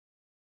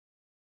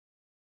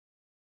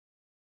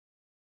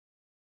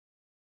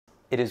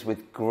It is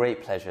with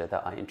great pleasure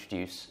that I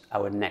introduce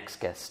our next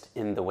guest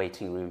in the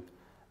waiting room,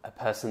 a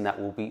person that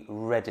will be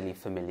readily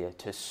familiar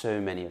to so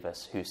many of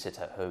us who sit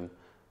at home,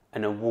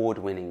 an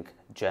award-winning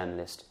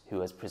journalist who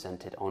has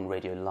presented on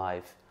Radio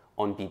Live,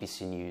 on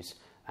BBC News,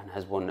 and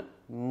has won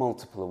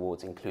multiple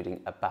awards, including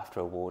a BAFTA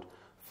award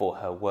for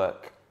her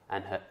work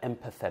and her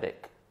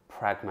empathetic,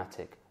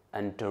 pragmatic,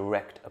 and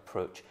direct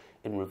approach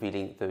in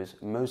revealing those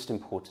most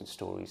important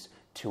stories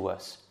to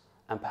us,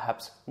 and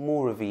perhaps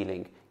more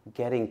revealing,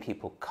 getting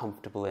people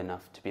comfortable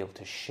enough to be able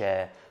to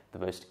share the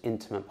most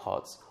intimate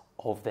parts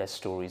of their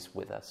stories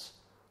with us.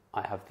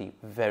 I have the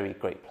very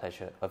great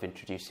pleasure of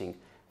introducing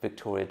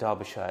Victoria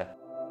Derbyshire.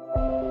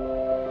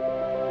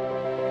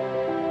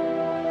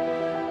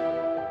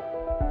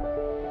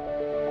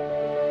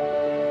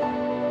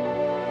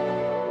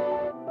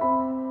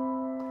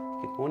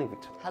 Good morning,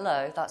 Victoria.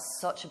 Hello, that's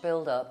such a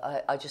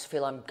build-up. I just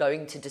feel I'm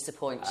going to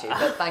disappoint you,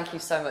 but thank you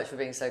so much for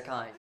being so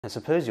kind. I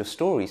suppose your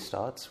story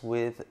starts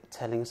with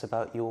telling us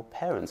about your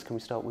parents. Can we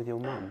start with your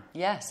mum?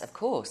 Yes, of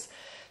course.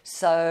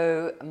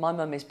 So my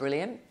mum is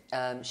brilliant.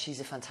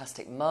 She's a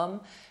fantastic mum.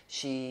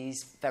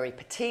 She's very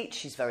petite.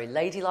 She's very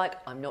ladylike.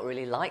 I'm not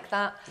really like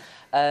that.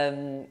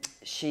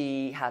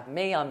 She had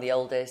me, I'm the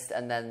oldest,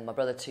 and then my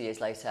brother 2 years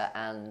later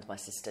and my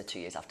sister 2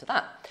 years after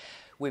that.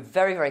 We're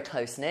very, very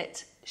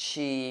close-knit.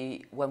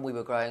 When we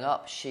were growing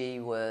up,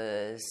 she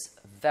was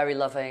very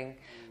loving,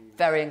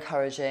 very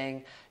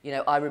encouraging. You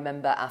know, I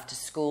remember after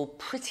school,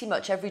 pretty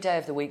much every day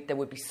of the week, there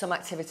would be some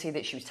activity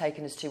that she was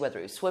taking us to, whether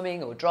it was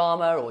swimming or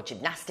drama or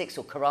gymnastics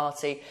or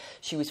karate.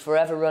 She was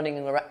forever running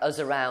us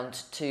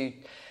around to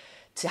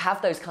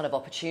have those kind of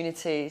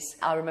opportunities.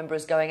 I remember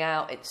us going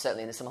out,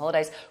 certainly in the summer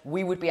holidays,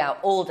 we would be out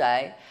all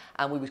day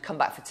and we would come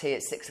back for tea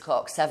at 6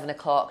 o'clock, 7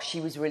 o'clock. She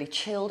was really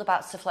chilled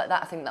about stuff like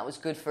that. I think that was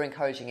good for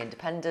encouraging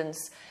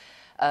independence.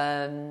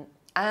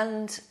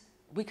 And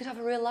we could have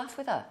a real laugh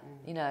with her.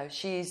 You know,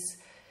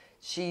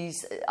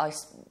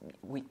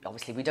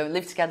 we don't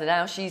live together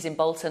now. She's in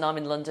Bolton, I'm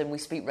in London. We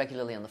speak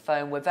regularly on the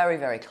phone. We're very,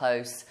 very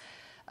close.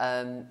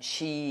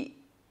 She's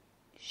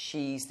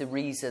the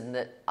reason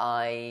that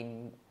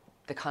I'm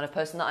the kind of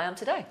person that I am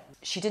today.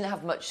 She didn't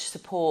have much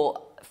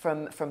support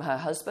from her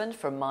husband,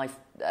 from my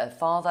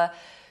father.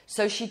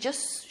 So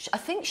I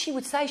think she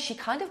would say she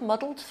kind of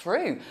muddled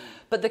through.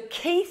 But the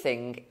key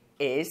thing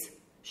is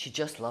she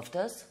just loved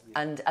us.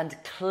 And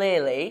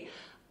clearly,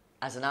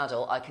 as an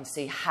adult, I can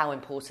see how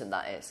important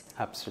that is.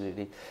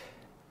 Absolutely.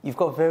 You've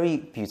got a very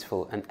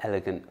beautiful and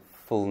elegant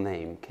full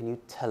name. Can you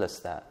tell us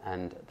that?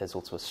 And there's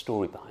also a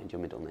story behind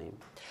your middle name.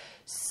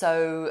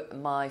 So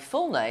my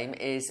full name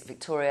is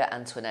Victoria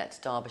Antoinette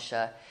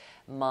Derbyshire.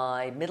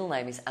 My middle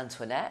name is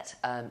Antoinette,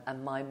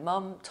 and my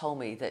mum told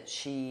me that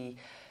she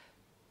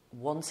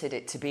wanted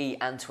it to be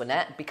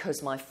Antoinette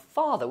because my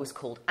father was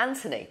called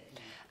Anthony,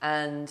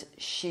 and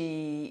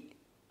he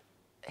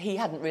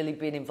hadn't really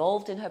been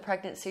involved in her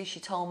pregnancy, she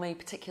told me,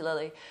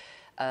 particularly.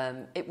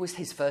 It was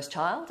his first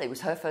child, it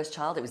was her first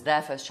child, it was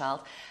their first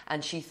child,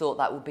 and she thought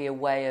that would be a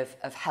way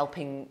of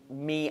helping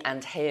me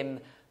and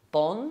him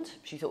bond.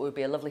 She thought it would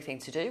be a lovely thing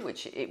to do,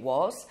 which it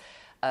was.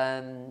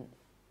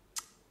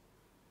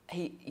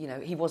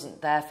 He wasn't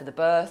there for the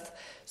birth,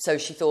 so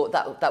she thought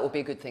that would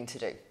be a good thing to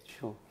do.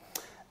 Sure.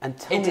 And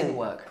it didn't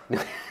work.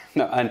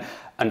 No, and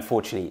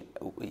unfortunately,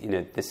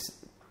 this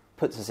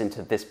puts us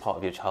into this part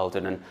of your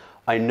childhood, and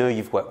I know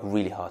you've worked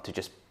really hard to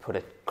just put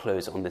a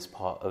close on this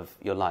part of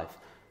your life,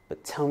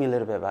 but tell me a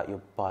little bit about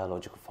your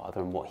biological father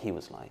and what he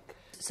was like.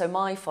 So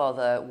my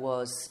father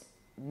was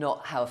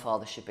not how a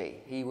father should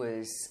be. He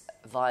was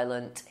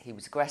violent, he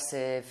was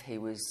aggressive, he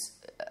was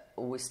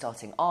always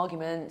starting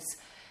arguments,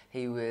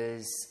 he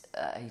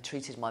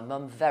treated my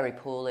mum very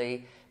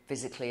poorly,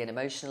 physically and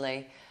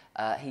emotionally.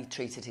 He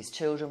treated his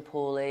children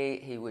poorly,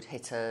 he would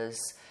hit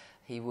us,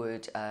 he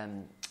would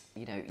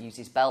use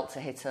his belt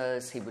to hit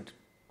us, he would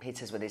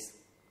hit us with his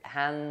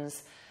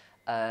hands.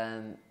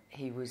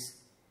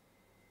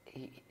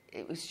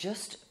 It was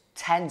just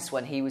tense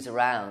when he was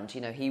around.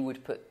 You know, he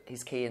would put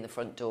his key in the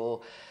front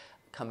door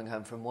coming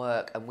home from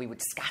work, and we would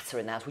scatter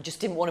in the house. We just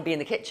didn't want to be in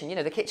the kitchen. You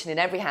know, the kitchen in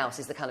every house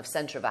is the kind of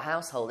centre of a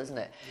household, isn't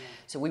it? Yeah.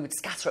 So we would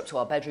scatter up to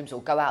our bedrooms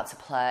or go out to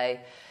play.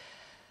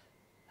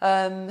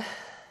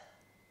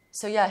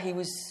 So yeah, he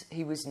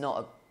was not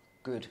a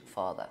good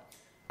father.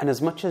 And as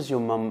much as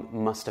your mum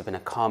must have been a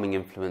calming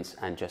influence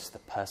and just the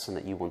person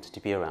that you wanted to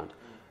be around,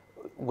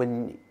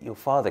 when your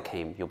father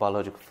came, your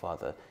biological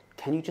father,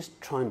 can you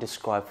just try and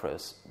describe for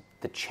us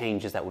the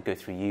changes that would go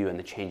through you and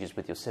the changes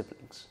with your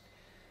siblings?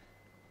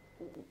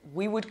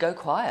 We would go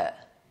quiet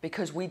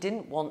because we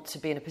didn't want to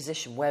be in a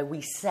position where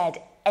we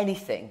said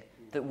anything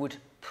that would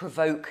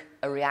provoke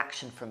a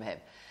reaction from him.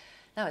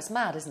 Now, it's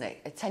mad, isn't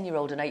it? A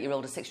 10-year-old, an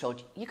 8-year-old, a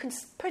 6-year-old, you can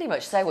pretty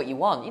much say what you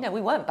want. You know,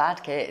 we weren't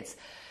bad kids.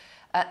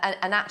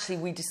 And actually,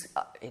 we just,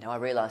 I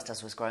realised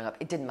as I was growing up,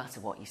 it didn't matter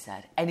what you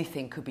said.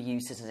 Anything could be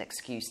used as an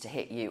excuse to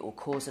hit you or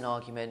cause an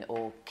argument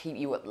or keep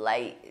you up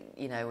late,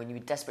 when you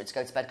were desperate to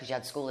go to bed because you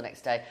had school the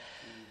next day.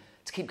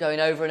 to keep going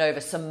over and over.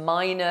 Some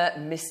minor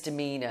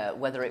misdemeanour,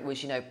 whether it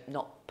was,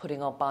 not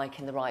putting our bike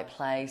in the right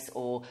place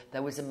or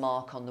there was a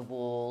mark on the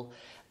wall.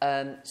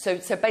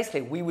 So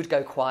basically, we would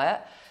go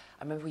quiet.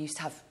 I remember we used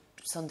to have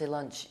Sunday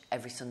lunch.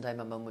 Every Sunday,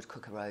 my mum would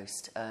cook a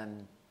roast.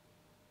 And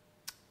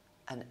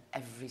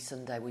every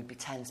Sunday, we'd be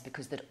tense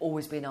because there'd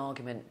always be an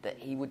argument that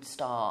he would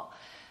start.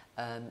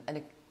 I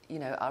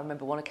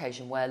remember one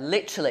occasion where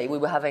literally we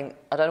were having,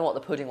 I don't know what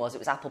the pudding was, it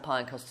was apple pie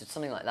and custard,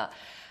 something like that.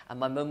 And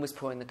my mum was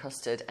pouring the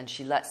custard and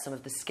she let some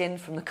of the skin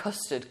from the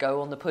custard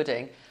go on the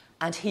pudding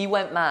and he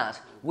went mad.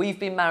 We've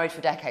been married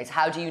for decades.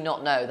 How do you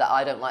not know that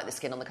I don't like the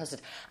skin on the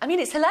custard? I mean,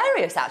 it's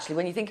hilarious, actually,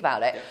 when you think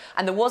about it. Yeah.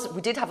 And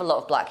we did have a lot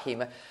of black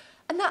humour.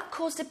 And that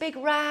caused a big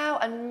row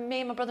and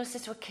me and my brother and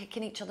sister were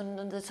kicking each other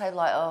under the table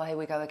like, oh, here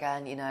we go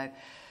again,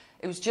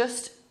 It was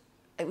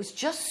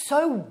just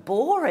so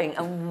boring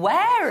and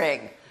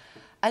wearing.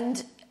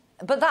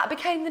 But that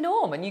became the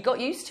norm and you got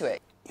used to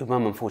it. Your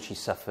mum unfortunately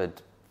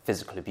suffered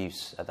physical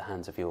abuse at the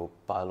hands of your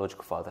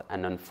biological father,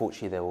 and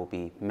unfortunately there will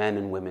be men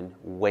and women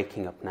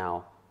waking up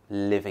now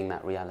living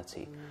that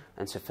reality.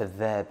 And so for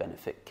their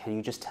benefit, can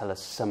you just tell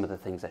us some of the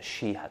things that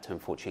she had to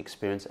unfortunately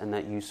experience and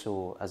that you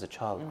saw as a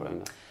child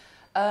growing up?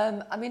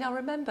 I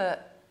remember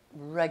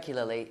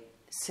regularly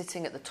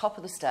sitting at the top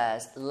of the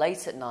stairs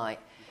late at night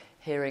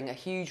hearing a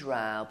huge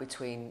row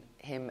between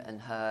him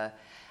and her,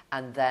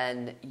 and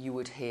then you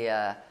would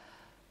hear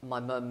my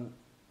mum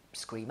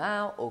scream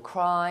out or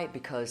cry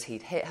because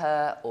he'd hit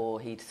her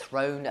or he'd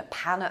thrown a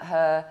pan at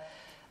her.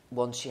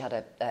 Once she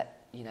had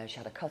she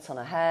had a cut on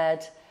her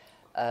head.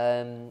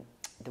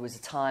 There was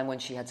a time when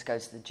she had to go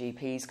to the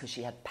GPs because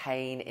she had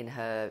pain in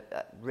her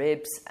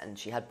ribs and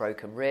she had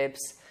broken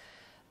ribs.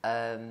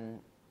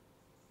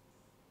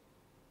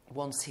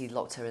 Once he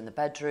locked her in the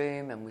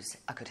bedroom and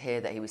I could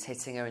hear that he was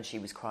hitting her and she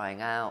was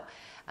crying out,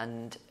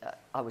 and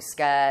I was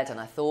scared and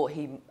I thought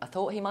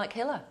he might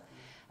kill her.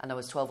 And I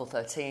was 12 or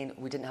 13.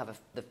 We didn't have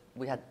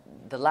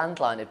the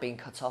landline had been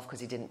cut off because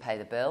he didn't pay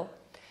the bill.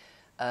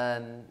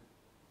 And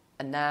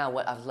now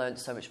I've learned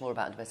so much more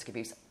about domestic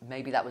abuse.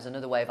 Maybe that was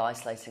another way of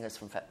isolating us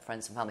from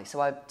friends and family. So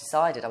I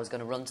decided I was going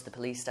to run to the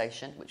police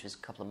station, which was a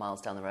couple of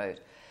miles down the road.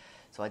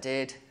 So I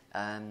did,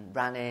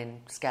 ran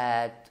in,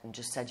 scared, and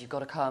just said, "You've got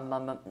to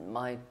come.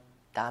 My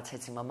dad's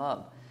hitting my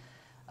mum."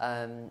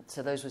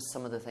 So those were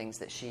some of the things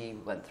that she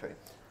went through.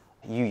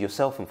 You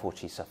yourself,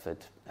 unfortunately, suffered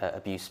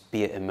abuse,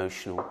 be it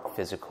emotional,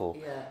 physical.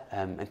 Yeah.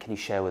 And can you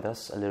share with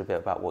us a little bit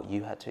about what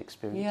you had to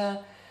experience? Yeah.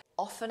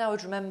 Often I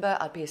would remember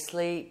I'd be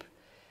asleep.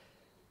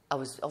 I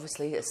was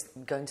obviously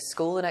going to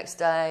school the next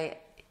day.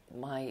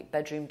 My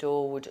bedroom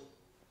door would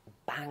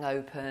bang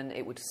open.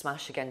 It would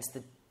smash against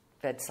the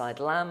bedside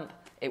lamp.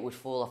 It would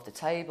fall off the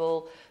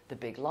table. The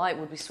big light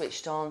would be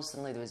switched on.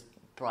 Suddenly there was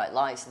bright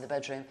lights in the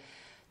bedroom.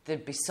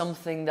 There'd be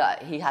something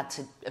that he had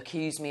to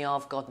accuse me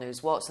of, God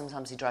knows what.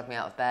 Sometimes he'd drag me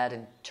out of bed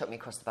and chuck me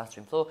across the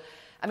bathroom floor.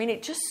 I mean,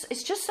 it's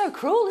just so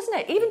cruel, isn't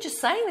it? Even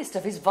just saying this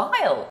stuff is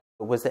vile.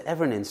 Was there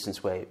ever an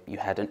instance where you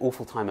had an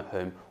awful time at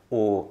home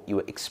or you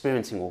were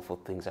experiencing awful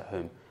things at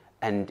home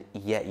and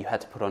yet you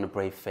had to put on a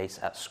brave face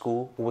at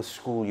school? Or was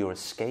school your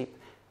escape?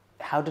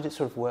 How did it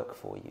sort of work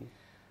for you?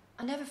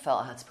 I never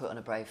felt I had to put on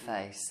a brave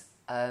face.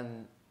 I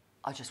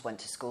just went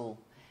to school.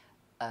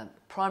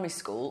 Primary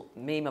school,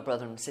 me, my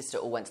brother and sister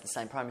all went to the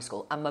same primary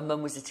school, and my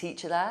mum was a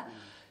teacher there.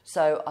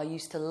 So I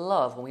used to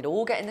love when we'd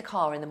all get in the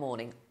car in the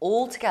morning,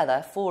 all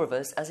together, 4 of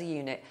us as a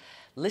unit,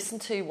 listen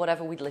to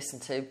whatever we'd listen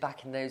to.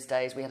 Back in those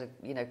days, we had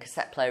a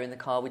cassette player in the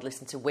car. We'd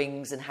listen to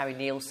Wings and Harry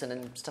Nilsson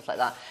and stuff like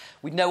that.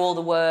 We'd know all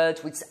the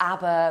words. We'd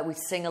ABBA. We'd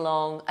sing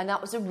along, and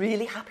that was a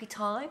really happy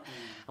time.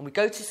 And we'd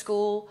go to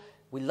school.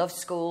 We loved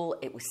school.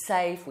 It was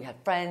safe. We had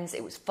friends.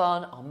 It was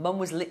fun. Our mum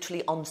was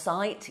literally on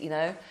site,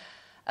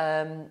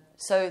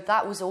 So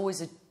that was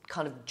always a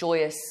kind of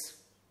joyous,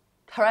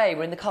 hooray,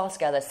 we're in the car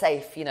together,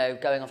 safe,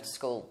 going off to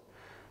school.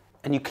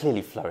 And you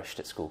clearly flourished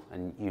at school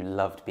and you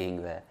loved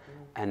being there.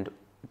 And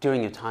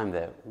during your time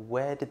there,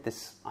 where did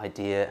this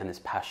idea and this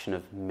passion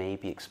of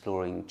maybe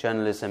exploring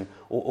journalism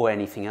or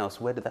anything else,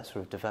 where did that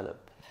sort of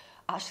develop?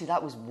 Actually,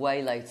 that was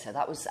way later.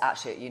 That was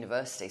actually at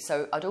university.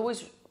 So I'd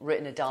always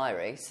written a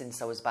diary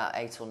since I was about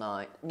 8 or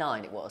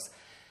 9 it was.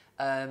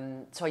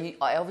 So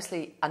I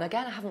obviously, and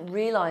again, I haven't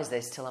realised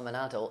this till I'm an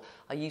adult,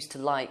 I used to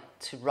like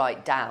to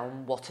write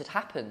down what had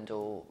happened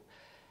or,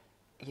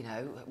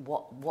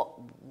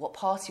 what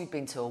party we'd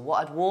been to or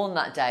what I'd worn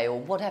that day or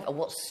whatever, or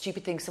what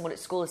stupid thing someone at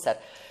school had said.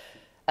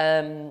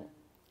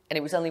 And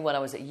it was only when I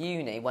was at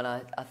uni when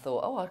I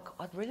thought,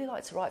 I'd really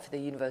like to write for the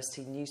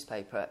university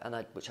newspaper,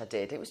 which I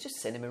did. It was just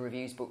cinema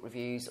reviews, book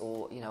reviews,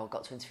 or, I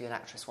got to interview an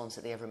actress once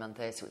at the Everyman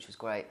Theatre, which was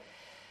great.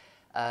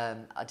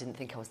 I didn't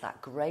think I was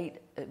that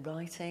great at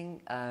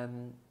writing.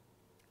 And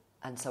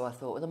so I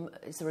thought,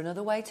 is there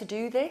another way to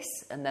do this?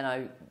 And then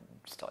I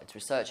started to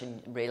research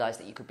and realised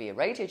that you could be a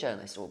radio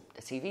journalist or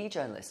a TV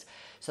journalist.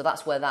 So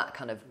that's where that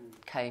kind of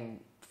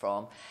came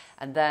from.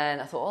 And then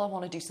I thought, I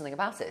want to do something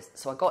about it.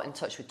 So I got in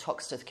touch with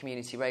Toxteth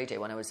Community Radio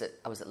when I was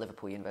at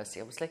Liverpool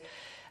University, obviously,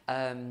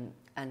 and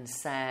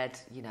said,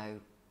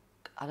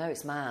 I know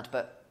it's mad,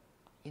 but,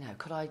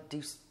 could I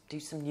do do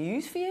some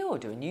news for you or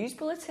do a news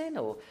bulletin?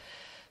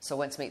 So I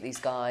went to meet these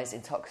guys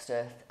in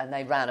Toxteth, and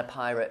they ran a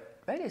pirate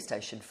radio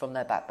station from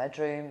their back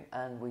bedroom,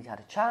 and we had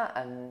a chat,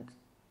 and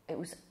it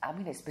was, I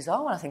mean, it's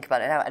bizarre when I think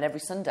about it now, and every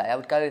Sunday I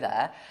would go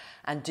there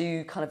and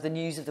do kind of the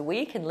news of the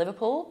week in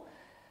Liverpool.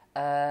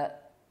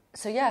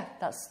 So yeah,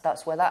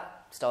 that's where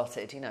that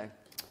started, you know.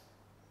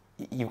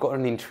 You've got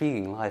an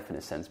intriguing life in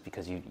a sense,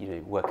 because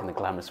you work in the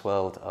glamorous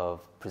world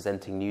of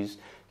presenting news.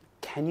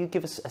 Can you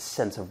give us a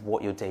sense of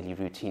what your daily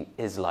routine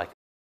is like?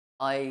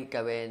 I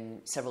go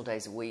in several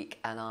days a week,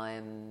 and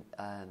I'm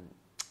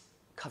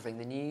covering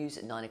the news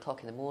at 9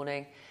 o'clock in the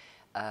morning,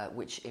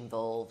 which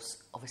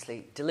involves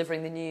obviously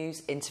delivering the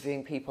news,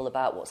 interviewing people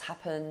about what's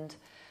happened.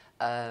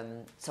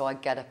 So I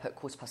get up at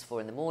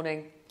 4:15 in the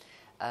morning,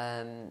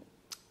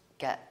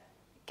 get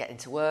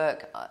into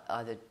work,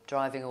 either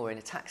driving or in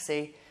a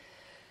taxi,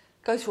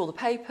 go through all the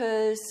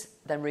papers,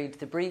 then read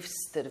the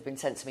briefs that have been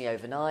sent to me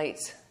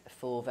overnight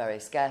for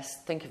various guests,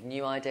 think of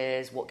new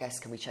ideas, what guests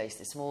can we chase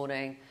this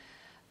morning.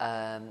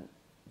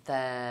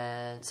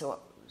 Then so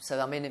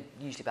I'm in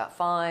usually about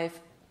 5,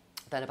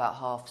 then about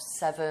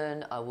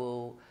 7:30 I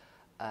will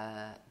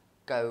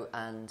go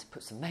and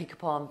put some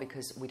makeup on,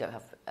 because we don't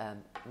have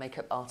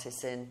makeup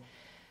artists in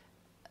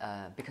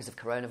because of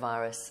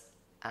coronavirus.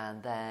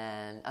 And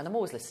I'm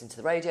always listening to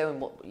the radio and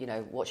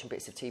watching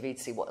bits of TV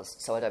to see what else,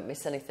 so I don't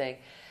miss anything.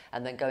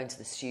 And then go into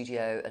the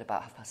studio at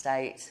about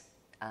 8:30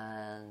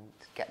 and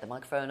get the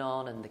microphone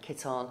on and the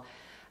kit on,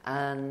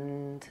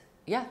 and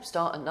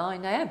start at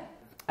 9 a.m.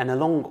 And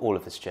along all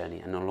of this journey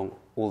and along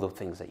all the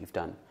things that you've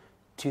done,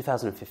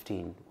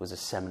 2015 was a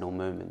seminal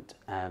moment.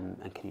 And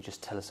can you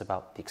just tell us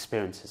about the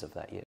experiences of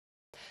that year?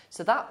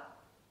 So that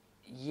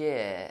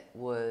year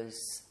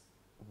was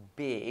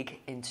big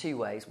in 2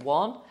 ways.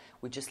 One,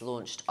 we just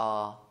launched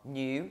our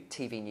new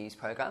TV news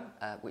programme,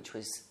 which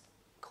was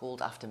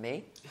called after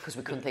me, because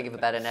we couldn't think of a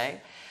better name,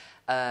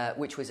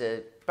 which was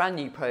a brand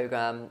new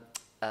programme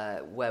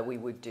where we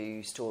would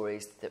do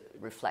stories that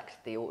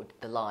reflect the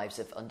lives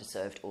of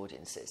underserved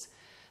audiences.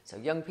 So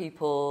young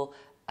people,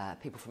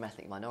 people from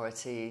ethnic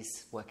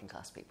minorities, working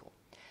class people.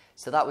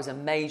 So that was a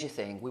major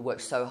thing. We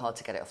worked so hard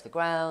to get it off the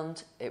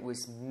ground. It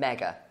was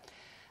mega.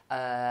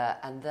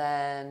 And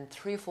then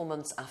 3 or 4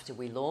 months after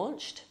we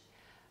launched,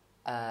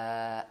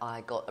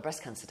 I got a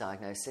breast cancer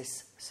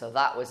diagnosis. So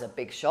that was a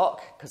big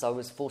shock, because I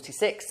was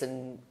 46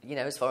 and,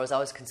 as far as I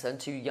was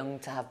concerned, too young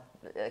to have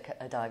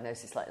a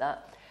diagnosis like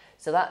that.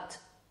 So that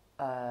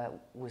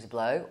was a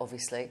blow,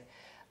 obviously.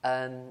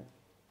 And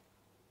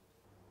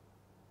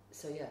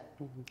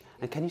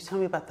can you tell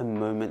me about the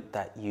moment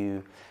that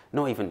you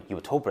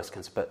were told breast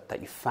cancer, but that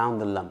you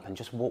found the lump, and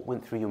just what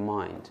went through your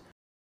mind?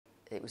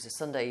 It was a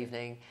Sunday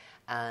evening,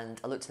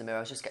 and I looked in the mirror. I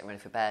was just getting ready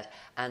for bed,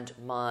 and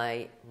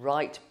my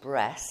right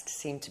breast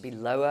seemed to be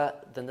lower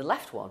than the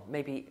left one,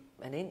 maybe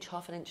an inch,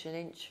 half an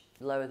inch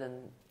lower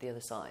than the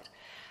other side.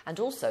 And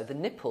also the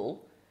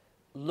nipple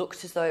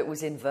looked as though it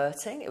was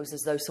inverting. It was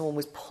as though someone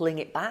was pulling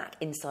it back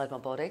inside my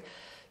body.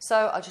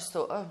 So I just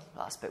thought, oh,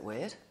 that's a bit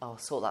weird. I'll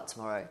sort that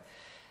tomorrow.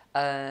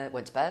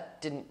 Went to bed,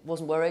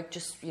 wasn't worried,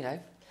 just,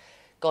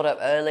 got up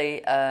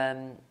early,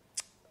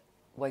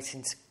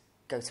 waiting to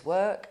go to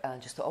work,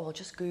 and just thought, I'll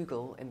just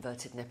Google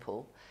inverted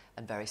nipple,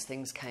 and various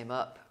things came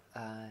up,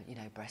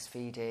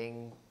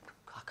 breastfeeding,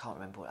 I can't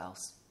remember what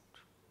else,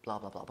 blah,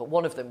 blah, blah. But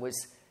one of them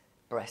was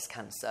breast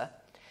cancer,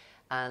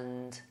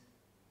 and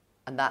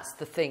that's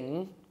the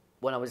thing,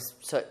 when I was,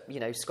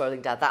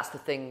 scrolling down, that's the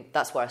thing,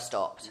 that's where I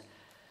stopped.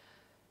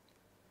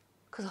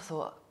 Because I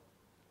thought,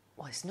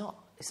 well, it's not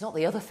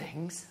the other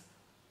things.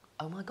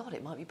 Oh my God,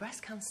 it might be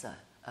breast cancer.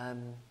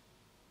 And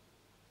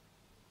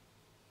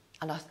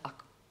I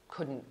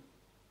couldn't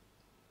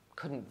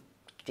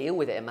deal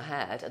with it in my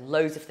head, and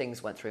loads of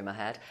things went through my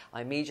head.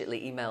 I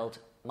immediately emailed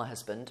my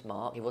husband,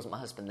 Mark. He wasn't my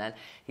husband then.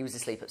 He was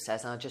asleep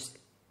upstairs, and I just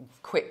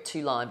quick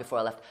 2-line before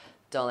I left,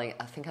 darling,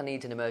 I think I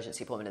need an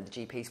emergency appointment at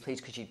the GP's.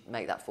 Please, could you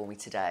make that for me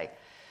today?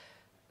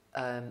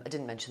 I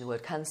didn't mention the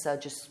word cancer,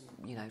 just,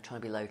 trying to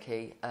be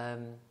low-key.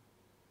 And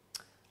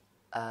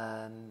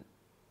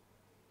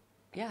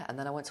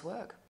then I went to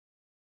work.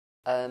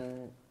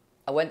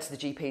 I went to the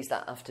GPs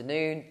that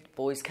afternoon.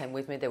 Boys came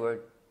with me. They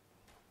were,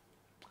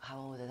 how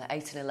old were they?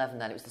 8 and 11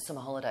 then. It was the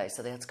summer holidays,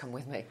 so they had to come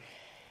with me.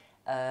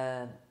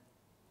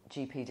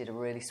 GP did a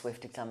really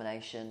swift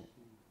examination,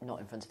 not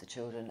in front of the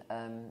children,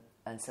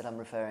 and said, I'm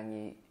referring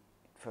you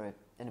for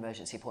an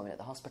emergency appointment at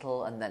the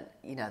hospital. And then,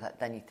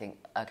 then you think,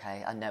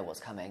 okay, I know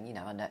what's coming.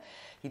 I know.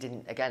 He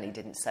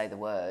didn't say the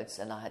words,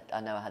 and I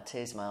know I had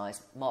tears in my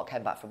eyes. Mark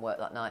came back from work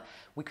that night.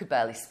 We could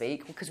barely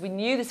speak because we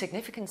knew the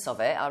significance of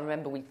it. I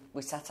remember we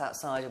sat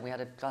outside and we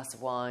had a glass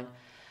of wine.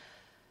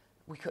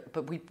 We could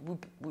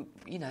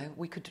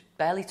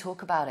barely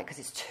talk about it because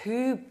it's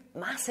too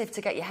massive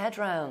to get your head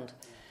round.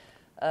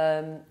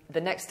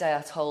 The next day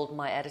I told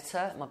my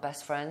editor, my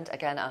best friend,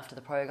 again after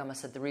the programme, I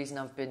said, the reason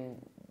I've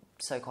been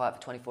so quiet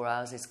for 24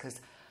 hours is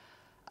because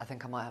I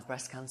think I might have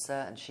breast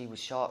cancer, and she was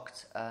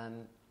shocked.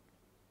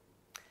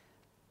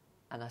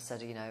 and I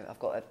said, you know, I've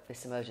got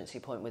this emergency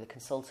appointment with a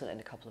consultant in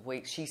a couple of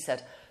weeks. She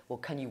said, well,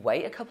 can you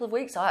wait a couple of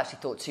weeks? I actually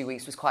thought 2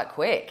 weeks was quite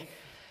quick.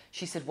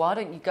 She said, why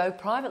don't you go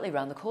privately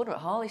around the corner at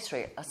Harley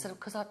Street? I said,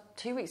 because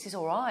 2 weeks is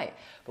all right.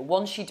 But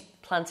once she'd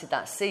planted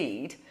that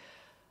seed,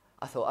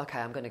 I thought, okay,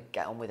 I'm going to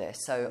get on with this.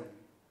 So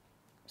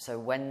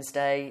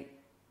Wednesday,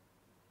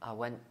 I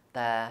went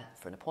there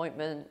for an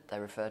appointment. They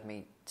referred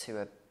me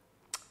to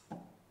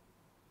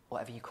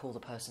whatever you call the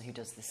person who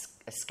does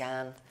a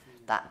scan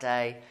that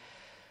day.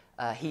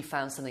 He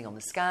found something on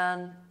the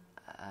scan.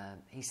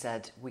 He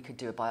said, we could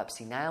do a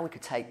biopsy now. We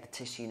could take the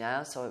tissue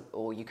now,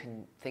 or you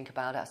can think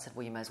about it. I said,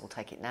 well, you may as well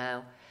take it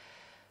now.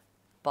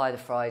 By the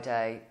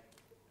Friday,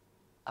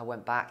 I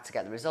went back to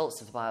get the results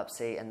of the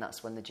biopsy, and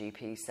that's when the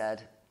GP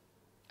said,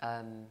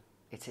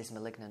 it is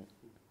malignant.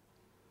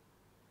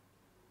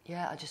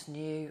 Yeah, I just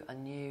knew.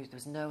 There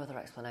was no other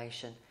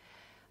explanation.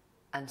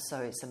 And so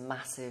it's a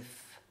massive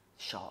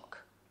shock.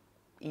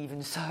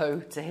 Even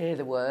so, to hear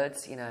the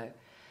words, you know,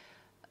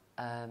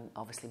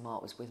 obviously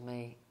Mark was with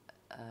me.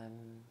 I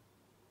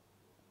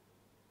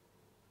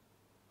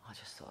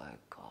just thought, oh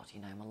God,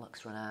 you know, my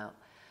luck's run out.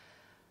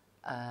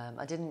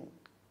 I didn't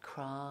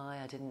cry.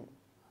 I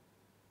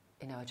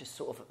just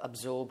sort of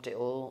absorbed it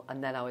all.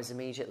 And then I was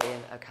immediately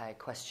in, okay,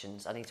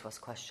 questions. I need to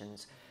ask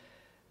questions.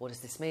 What does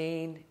this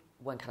mean?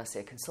 When can I see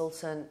a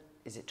consultant?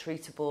 Is it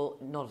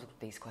treatable? None of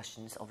these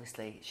questions,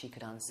 obviously, she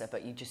could answer,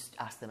 but you just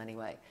ask them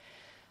anyway.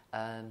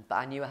 But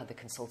I knew I had the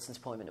consultant's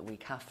appointment a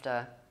week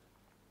after.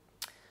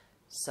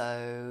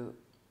 So,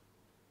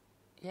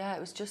 yeah,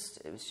 it was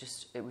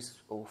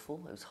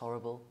awful. It was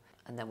horrible.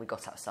 And then we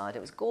got outside.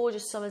 It was a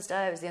gorgeous summer's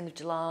day. It was the end of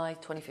July,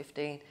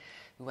 2015.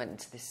 We went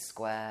into this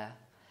square,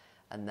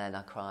 and then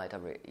I cried. I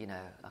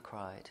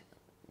cried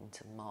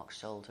into Mark's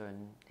shoulder,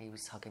 and he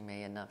was hugging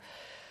me, and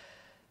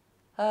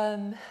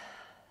then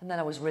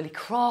I was really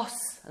cross,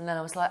 and then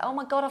I was like, oh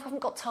my God, I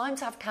haven't got time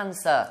to have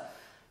cancer.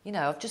 You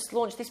know, I've just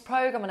launched this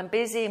programme and I'm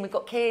busy and we've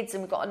got kids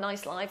and we've got a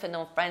nice life and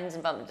our friends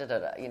and family,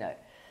 you know.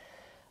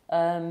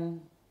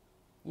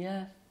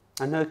 Yeah.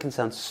 I know it can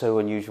sound so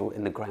unusual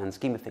in the grand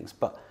scheme of things,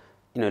 but,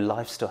 you know,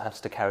 life still has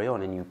to carry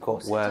on, and you've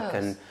got work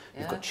and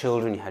you've got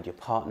children, you had your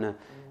partner,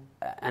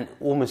 and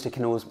it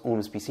can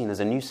almost be seen as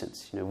a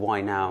nuisance. You know,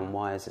 why now and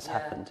why has this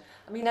happened?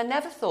 I mean, I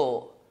never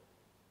thought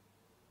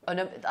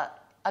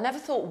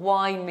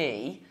why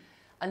me,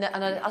 and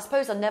I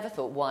suppose I never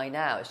thought why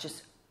now.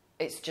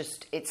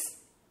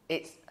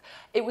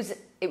 It was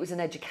an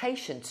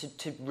education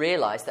to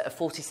realise that a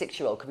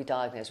 46-year-old could be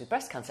diagnosed with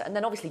breast cancer, and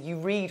then obviously you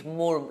read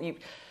more.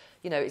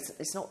 You know,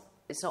 it's not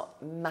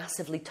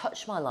massively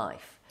touched my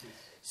life.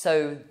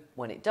 So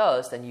when it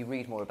does, then you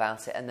read more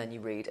about it, and then you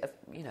read,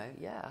 you know,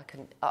 you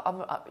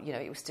know,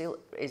 it still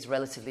is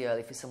relatively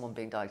early for someone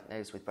being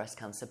diagnosed with breast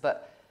cancer,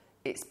 but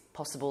it's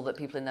possible that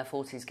people in their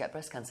 40s get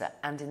breast cancer,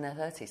 and in their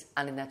 30s,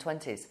 and in their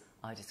 20s,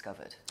 I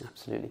discovered.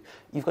 Absolutely.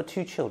 You've got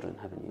 2 children,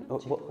 haven't you?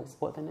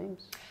 What are their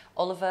names?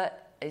 Oliver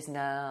is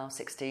now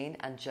 16,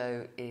 and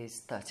Joe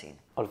is 13.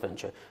 Oliver and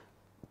Joe.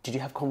 Did you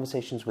have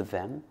conversations with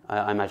them?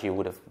 I imagine you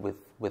would have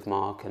with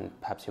Mark and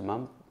perhaps your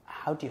mum.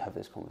 How do you have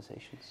those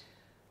conversations?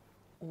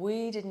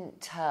 We didn't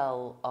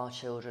tell our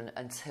children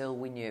until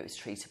we knew it was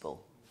treatable,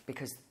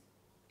 because,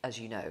 as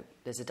you know,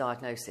 there's a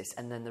diagnosis,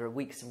 and then there are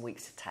weeks and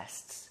weeks of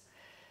tests.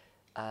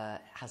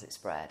 Has it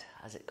spread?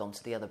 Has it gone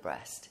to the other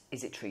breast?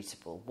 Is it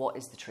treatable? What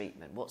is the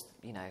treatment?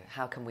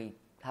 How can we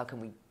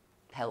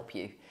help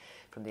you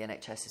from the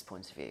NHS's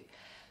point of view?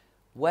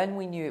 When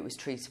we knew it was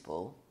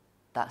treatable,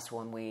 that's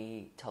when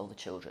we told the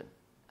children,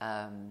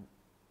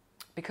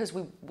 because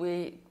we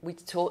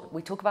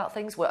talk about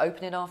things. We're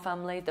open in our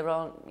family. There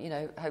aren't,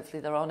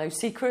 hopefully there are no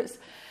secrets,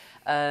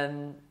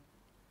 but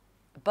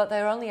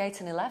they're only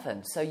 8 and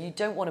 11, so you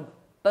don't want to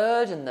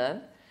burden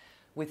them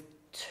with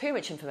too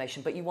much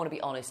information, but you want to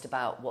be honest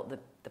about what the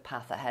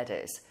path ahead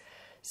is.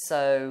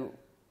 So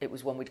it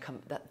was when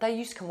they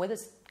used to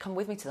come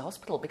with me to the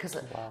hospital, because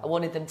I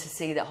wanted them to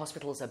see that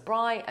hospitals are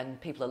bright and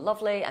people are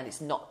lovely and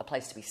it's not a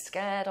place to be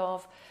scared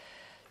of.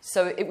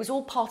 So it was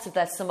all part of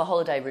their summer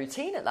holiday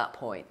routine at that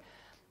point,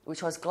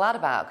 which I was glad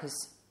about,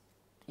 because,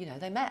 you know,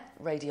 they met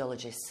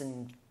radiologists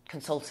and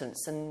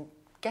consultants, and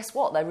guess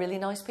what? They're really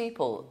nice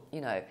people,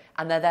 you know,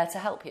 and they're there to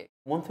help you.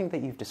 One thing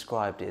that you've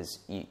described is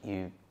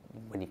you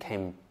when you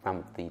came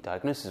around the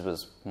diagnosis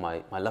was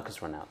my luck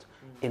has run out.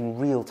 In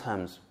real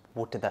terms,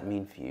 what did that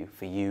mean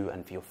for you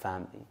and for your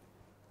family?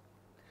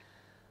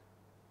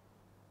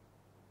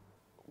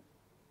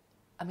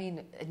 I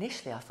mean,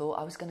 initially I thought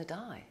I was going to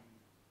die.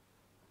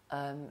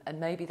 And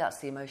maybe that's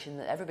the emotion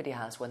that everybody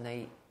has when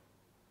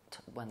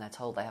they're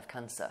told they have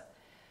cancer.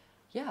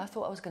 Yeah, I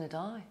thought I was going to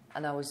die,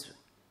 and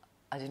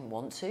I didn't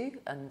want to,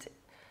 and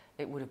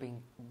it would have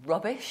been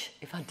rubbish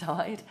if I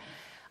died.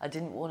 I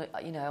didn't want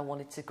to, I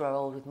wanted to grow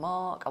old with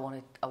Mark. I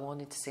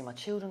wanted to see my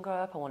children grow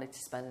up. I wanted to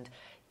spend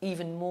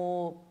even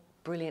more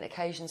brilliant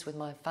occasions with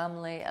my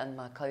family and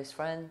my close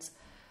friends.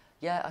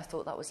 Yeah, I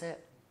thought that was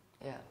it.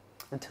 Yeah.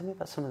 And tell me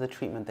about some of the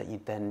treatment that you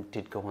then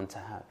did go on to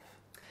have.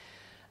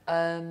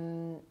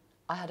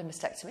 I had a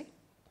mastectomy,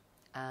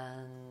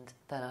 and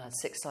then I had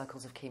 6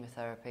 cycles of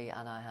chemotherapy,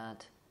 and I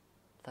had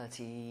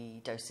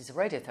 30 doses of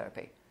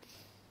radiotherapy.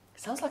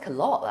 Sounds like a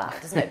lot,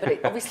 that, doesn't it?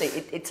 But obviously,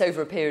 it's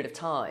over a period of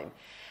time.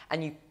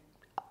 And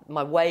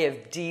my way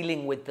of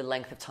dealing with the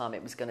length of time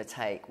it was going to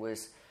take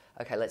was,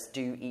 okay, let's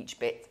do each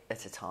bit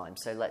at a time.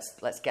 So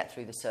let's get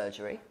through the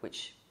surgery,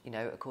 which,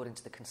 according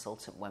to the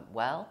consultant, went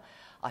well.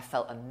 I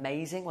felt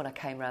amazing when I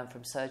came around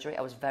from surgery.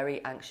 I was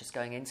very anxious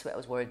going into it. I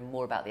was worried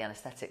more about the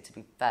anaesthetic, to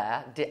be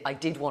fair. I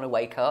did want to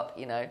wake up,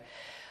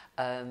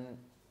 I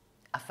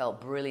felt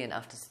brilliant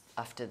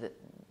after the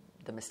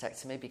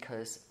mastectomy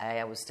because A,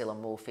 I was still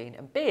on morphine,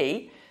 and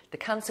B, the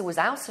cancer was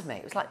out of me.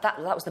 It was like that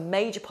was the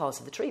major part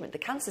of the treatment. The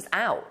cancer's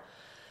out.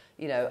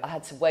 I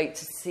had to wait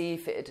to see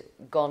if it had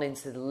gone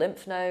into the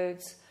lymph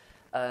nodes.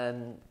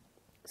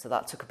 So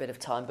that took a bit of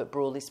time, but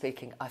broadly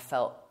speaking, I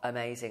felt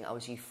amazing. I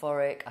was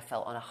euphoric. I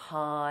felt on a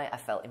high. I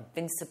felt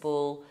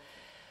invincible.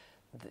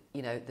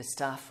 The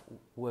staff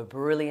were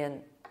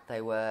brilliant.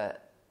 They were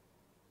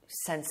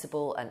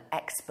sensible and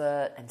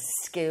expert and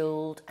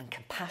skilled and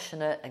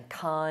compassionate and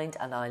kind,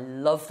 and I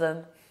love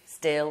them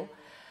still.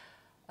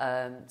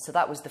 So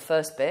that was the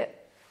first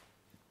bit.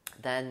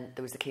 Then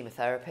there was the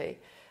chemotherapy.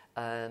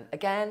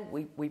 Again,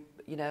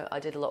 I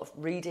did a lot of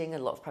reading, a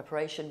lot of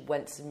preparation,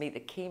 went to meet the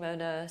chemo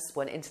nurse,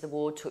 went into the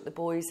ward, took the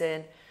boys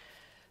in,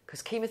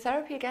 because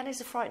chemotherapy, again,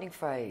 is a frightening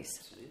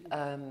phrase.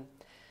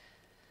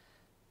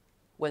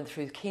 Went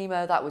through the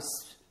chemo. That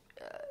was,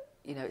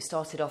 it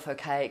started off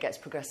okay. It gets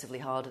progressively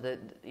harder.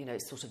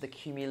 It's sort of the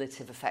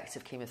cumulative effect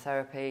of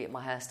chemotherapy.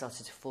 My hair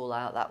started to fall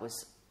out. That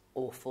was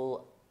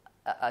awful.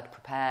 I'd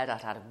prepared.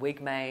 I'd had a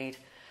wig made.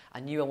 I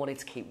knew I wanted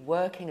to keep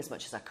working as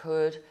much as I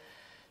could.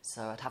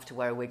 So I'd have to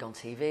wear a wig on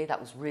TV. That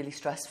was really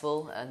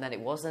stressful, and then it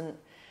wasn't.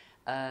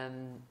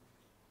 Chemo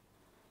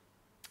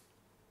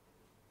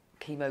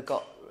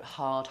got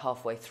hard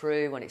halfway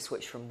through when it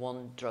switched from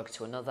one drug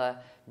to another.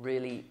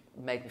 Really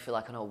made me feel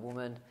like an old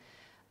woman.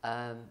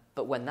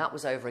 But when that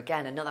was over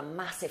again, another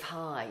massive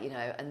high,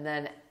 and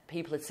then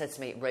people had said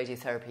to me,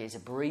 radiotherapy is a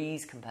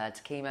breeze compared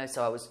to chemo,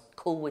 so I was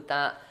cool with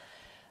that.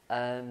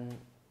 And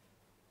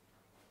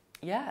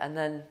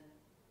then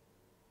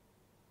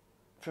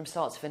from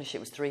start to finish, it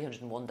was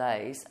 301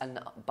 days, and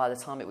by the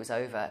time it was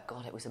over,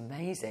 God, it was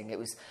amazing. It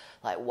was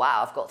like,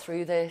 wow, I've got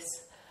through this.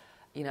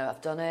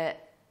 I've done it.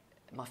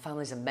 My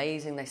family's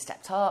amazing. They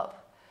stepped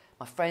up.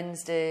 My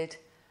friends did.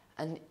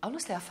 And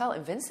honestly, I felt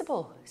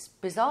invincible. It's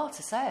bizarre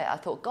to say it. I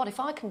thought, God,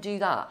 if I can do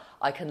that,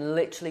 I can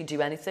literally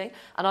do anything.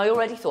 And I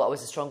already thought I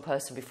was a strong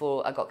person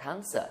before I got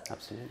cancer.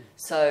 Absolutely.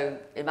 So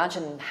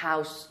imagine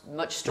how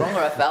much stronger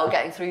I felt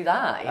getting through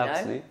that,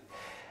 Absolutely.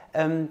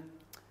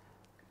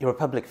 You're a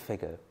public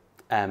figure.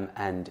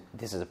 And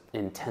this is an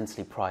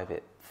intensely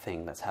private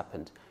thing that's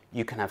happened.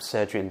 You can have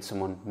surgery and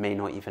someone may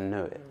not even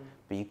know it.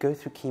 But you go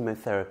through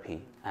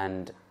chemotherapy,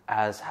 and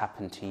as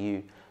happened to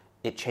you,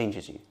 it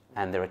changes you.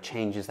 And there are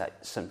changes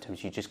that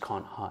sometimes you just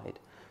can't hide.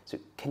 So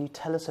can you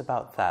tell us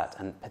about that,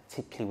 and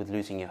particularly with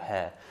losing your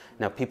hair?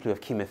 Now, people who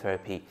have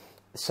chemotherapy,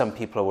 some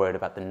people are worried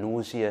about the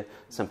nausea,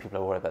 some people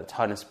are worried about the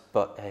tiredness,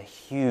 but a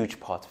huge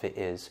part of it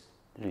is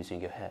losing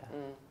your hair.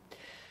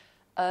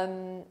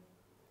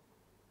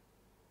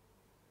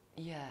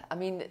 Yeah, I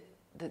mean,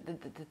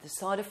 the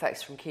side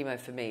effects from chemo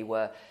for me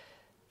were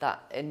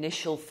that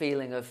initial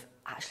feeling of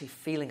actually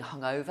feeling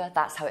hungover.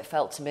 That's how it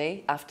felt to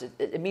me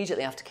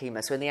immediately after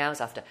chemo. So in the hours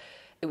after,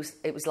 it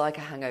was like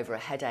a hangover, a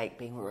headache,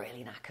 being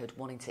really knackered,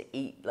 wanting to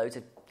eat loads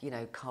of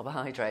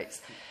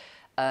carbohydrates,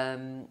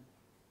 and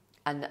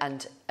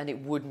it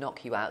would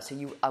knock you out.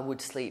 So I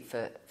would sleep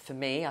for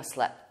me. I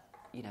slept,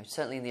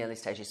 certainly in the early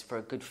stages, for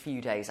a good few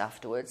days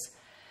afterwards,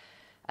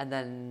 and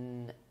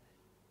then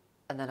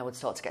I would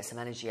start to get some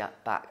energy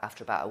back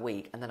after about a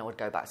week, and then I would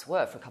go back to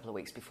work for a couple of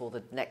weeks before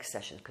the next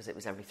session, because it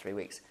was every 3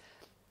 weeks.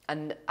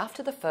 And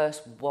after the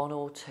first 1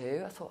 or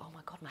 2, I thought, oh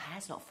my God, my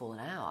hair's not falling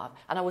out.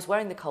 And I was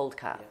wearing the cold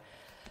cap. Yeah.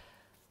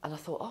 And I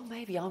thought, oh,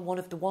 maybe I'm one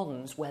of the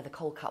ones where the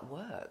cold cap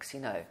works,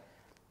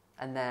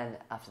 And then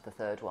after the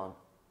third one,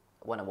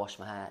 when I washed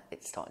my hair,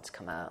 it started to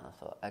come out. And I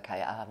thought,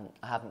 okay, I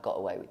haven't got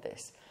away with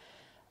this.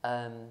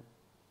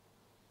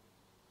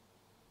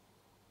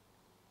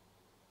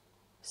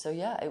 So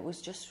yeah, it was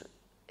just...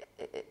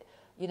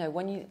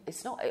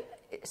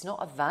 it's not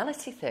a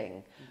vanity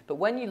thing, but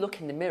when you look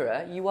in the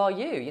mirror, you are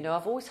you.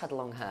 I've always had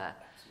long hair.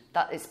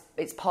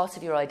 It's part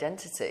of your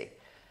identity,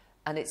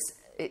 and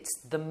it's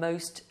the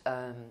most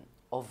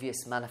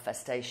obvious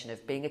manifestation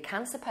of being a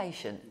cancer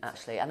patient,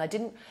 actually. And I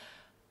didn't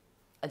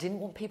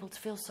want people to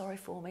feel sorry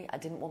for me. I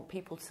didn't want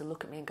people to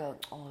look at me and go,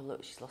 "Oh,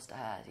 look, she's lost her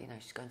hair.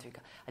 She's going through."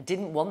 I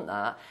didn't want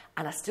that,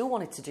 and I still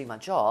wanted to do my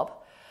job.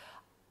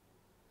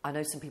 I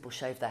know some people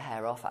shave their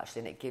hair off, actually,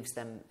 and it gives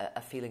them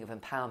a feeling of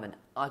empowerment.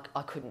 I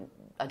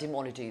didn't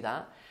want to do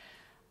that.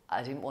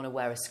 I didn't want to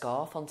wear a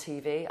scarf on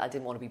TV. I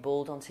didn't want to be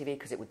bald on TV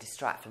because it would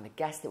distract from the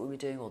guests that we were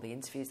doing or the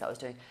interviews that I was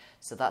doing.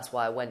 So that's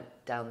why I went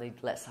down the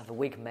let's have a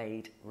wig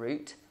made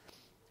route.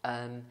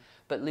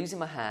 But losing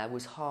my hair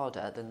was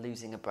harder than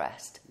losing a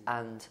breast.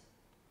 And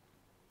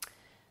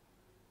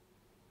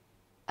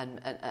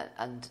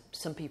and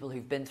some people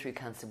who've been through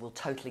cancer will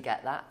totally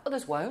get that.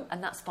 Others won't,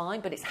 and that's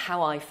fine, but it's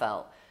how I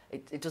felt.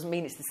 It doesn't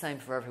mean it's the same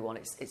for everyone.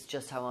 It's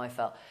just how I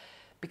felt.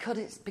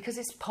 Because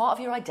it's part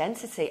of your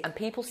identity, and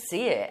people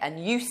see it,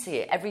 and you see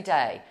it every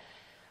day.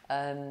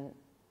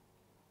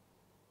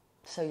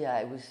 So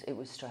yeah, it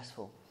was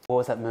stressful. What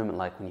was that moment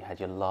like when you had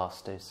your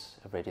last dose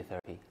of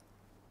radiotherapy?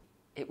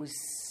 It was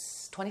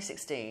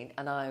 2016,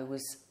 and I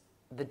was,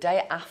 the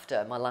day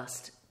after my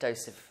last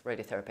dose of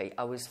radiotherapy,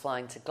 I was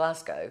flying to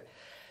Glasgow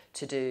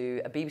to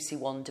do a BBC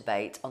One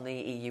debate on the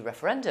EU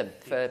referendum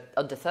for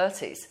under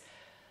 30s.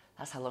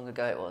 That's how long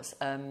ago it was.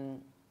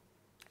 And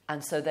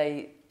so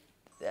they,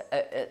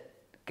 at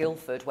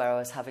Guildford, where I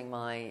was having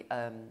my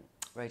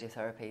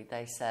radiotherapy,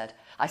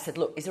 I said,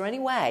 look, is there any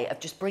way of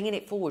just bringing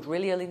it forward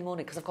really early in the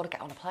morning because I've got to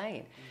get on a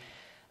plane?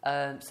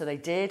 So they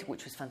did,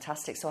 which was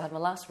fantastic. So I had my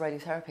last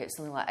radiotherapy at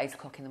something like 8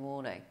 o'clock in the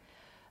morning.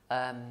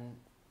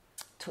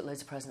 Took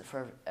loads of presents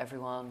for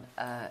everyone.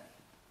 And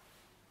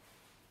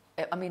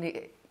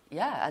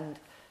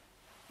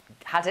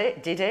had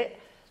it, did it,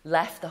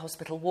 left the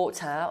hospital,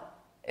 walked out.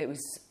 It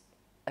was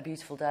a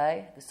beautiful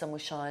day. The sun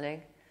was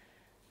shining.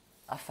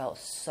 I felt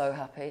so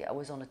happy. I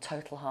was on a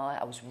total high.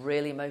 I was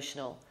really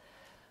emotional.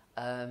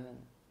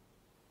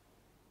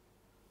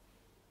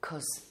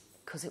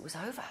 Because it was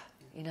over,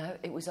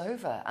 it was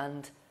over,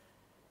 and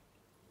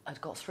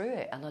I'd got through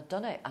it, and I'd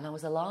done it, and I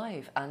was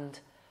alive, and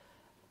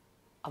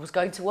I was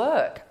going to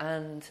work,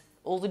 and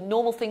all the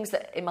normal things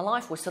that in my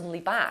life were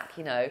suddenly back,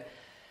 it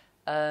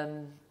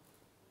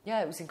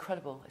was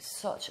incredible. It's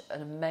such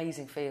an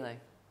amazing feeling.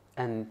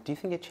 And do you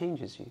think it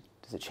changes you?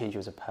 Does it change you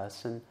as a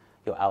person,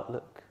 your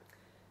outlook?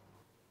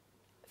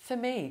 For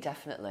me,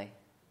 definitely.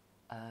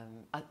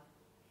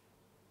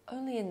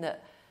 Only in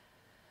that,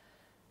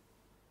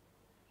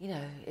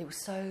 it was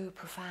so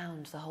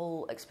profound, the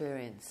whole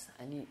experience.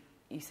 And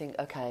you think,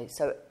 okay,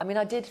 so,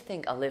 I did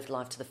think I lived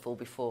life to the full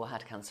before I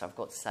had cancer, I've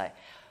got to say.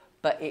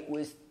 But it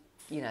was,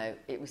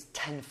 it was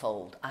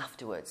tenfold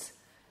afterwards.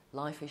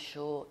 Life is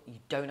short, you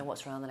don't know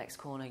what's around the next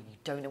corner, you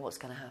don't know what's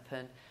going to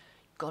happen.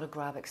 You've got to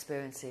grab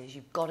experiences,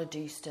 you've got to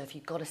do stuff,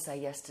 you've got to say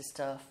yes to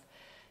stuff.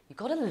 You've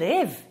got to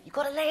live,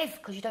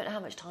 because you don't know how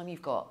much time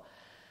you've got.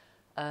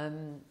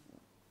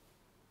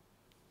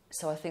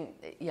 So I think,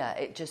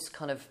 it just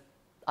kind of,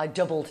 I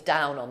doubled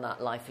down on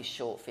that life is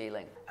short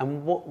feeling.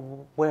 And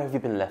where have you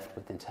been left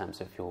with in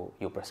terms of your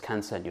breast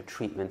cancer and your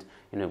treatment?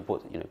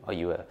 Are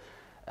you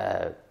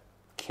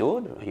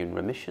cured? Are you in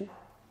remission?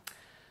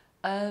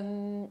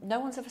 No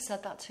one's ever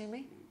said that to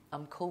me.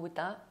 I'm cool with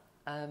that.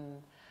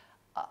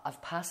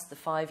 I've passed the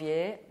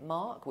 5-year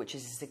mark, which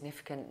is a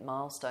significant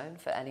milestone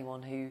for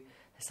anyone who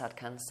has had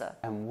cancer.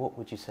 And what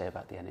would you say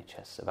about the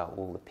NHS, about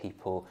all the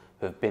people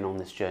who have been on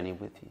this journey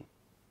with you?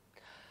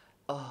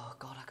 Oh,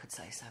 God, I could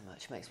say so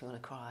much. It makes me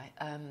want to cry.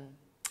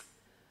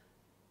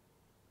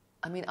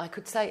 I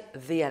could say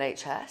the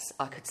NHS.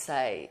 I could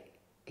say,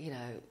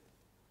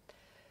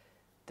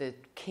 the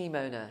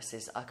chemo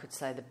nurses. I could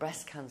say the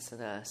breast cancer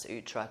nurse,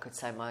 Utra. I could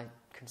say my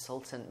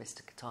consultant,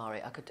 Mr.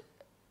 Qatari.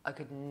 I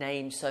could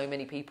name so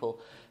many people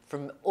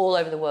from all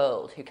over the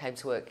world who came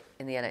to work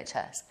in the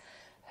NHS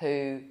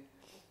who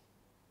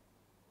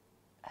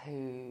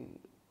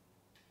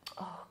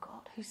oh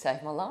God, who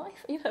saved my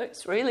life? It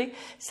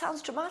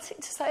sounds dramatic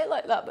to say it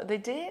like that, but they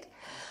did.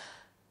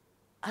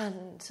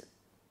 And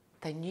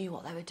they knew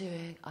what they were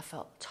doing. I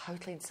felt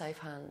totally in safe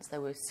hands. They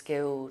were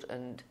skilled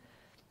and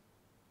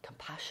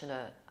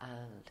compassionate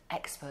and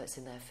experts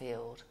in their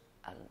field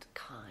and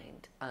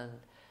kind. And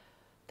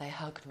they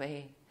hugged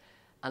me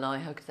and I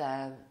hugged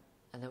them,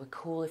 and they were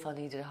cool if I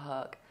needed a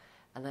hug,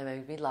 and they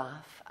made me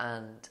laugh,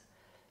 and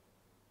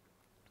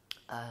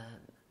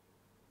I'm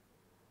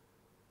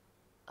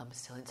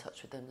still in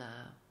touch with them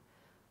now.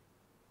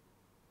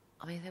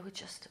 They were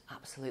just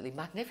absolutely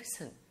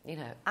magnificent,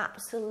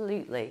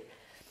 absolutely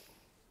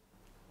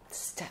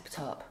stepped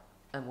up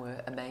and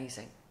were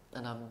amazing,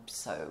 and I'm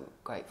so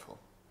grateful.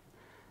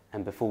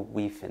 And before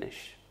we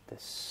finish,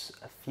 there's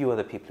a few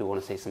other people who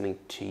want to say something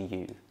to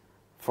you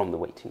from the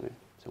waiting room.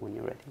 So when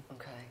you're ready.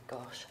 Okay,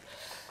 gosh.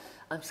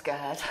 I'm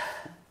scared.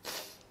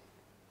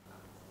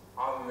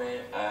 I'm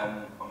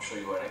sure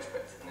you weren't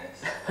expecting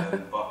this,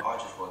 but I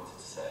just wanted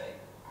to say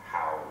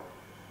how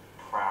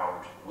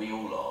proud we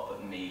all are,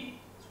 but me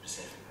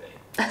specifically,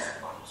 as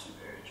a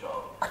superior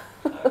child,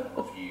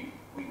 of you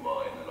we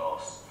were in the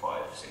last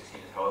 5-6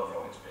 years, however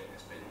long it's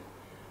been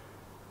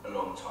a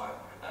long time.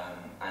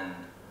 And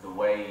the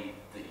way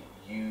that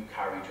you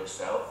carried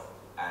yourself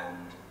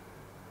and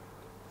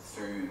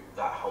through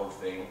that whole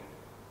thing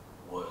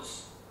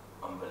was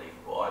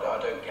unbelievable. I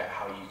don't get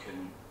how you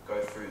can go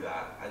through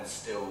that and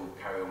still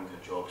carry on with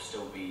your job,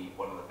 still be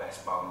one of the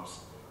best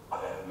mums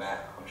I've ever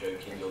met. I'm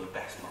joking, you're the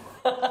best mum.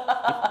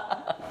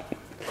 But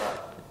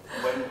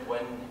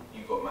when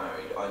you got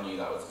married, I knew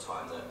that was the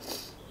time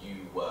that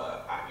you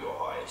were at your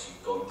highest.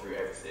 You'd gone through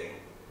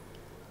everything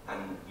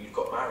and you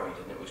got married,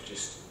 and it was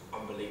just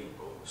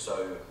unbelievable.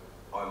 So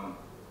I'm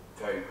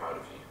very proud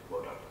of you.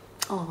 Well done.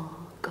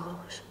 Oh,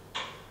 gosh.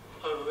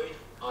 Hi, Marie.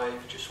 I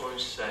just wanted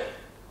to say,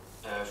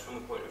 from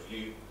the point of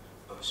view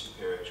of a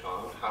superior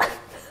child, how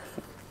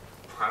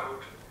proud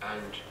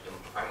and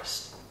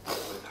impressed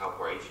with how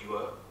brave you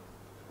were.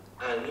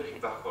 And looking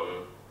back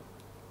on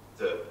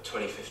the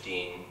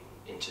 2015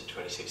 into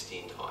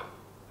 2016 time,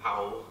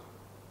 how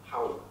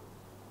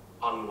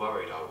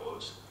unworried I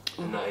was,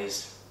 and that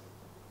is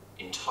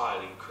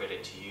entirely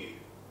credit to you.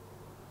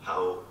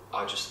 How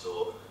I just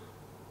thought,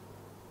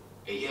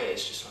 yeah,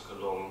 it's just like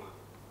a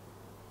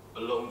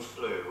long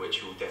flu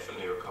which you'll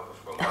definitely recover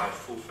from. I had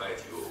full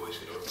faith you were always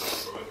going to recover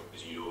from it,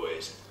 because you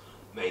always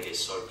made it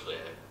so clear,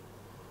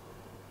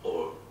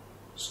 or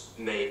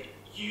made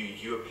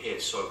you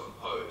appeared so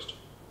composed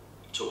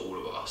to all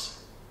of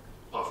us,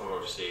 apart from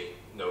obviously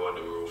no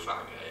wonder we're all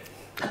fat gay.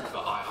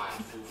 But I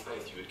had full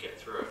faith you would get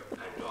through it,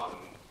 and I'm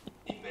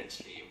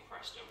immensely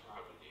impressed and proud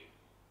of you.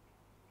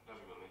 Love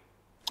you, Mummy.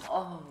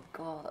 Oh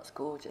God, that's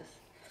gorgeous.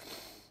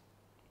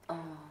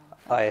 Oh,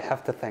 I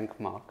have to thank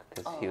Mark,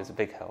 because he was a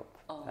big help.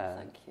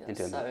 Thank you. in That's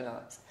doing so that.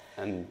 nice.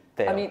 And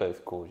they are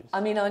both gorgeous. I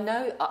mean, I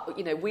know,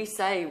 we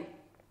say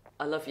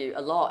 "I love you"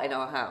 a lot in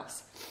our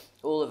house,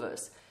 all of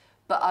us.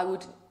 But I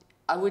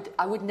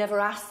would never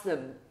ask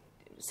them.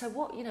 So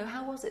what?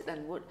 How was it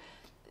then? What?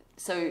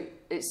 So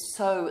it's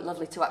so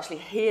lovely to actually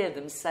hear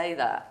them say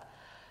that.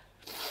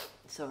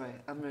 Sorry,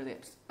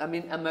 I'm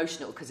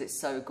emotional because it's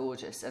so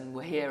gorgeous, and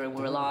we're here and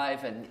we're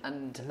alive, and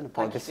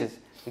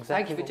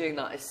thank you for doing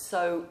that. It's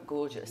so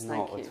gorgeous.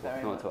 Thank you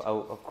very much.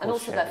 Of and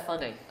also they're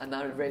funny, and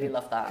I really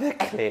love that.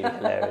 Clearly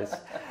hilarious.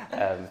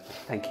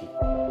 Thank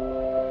you.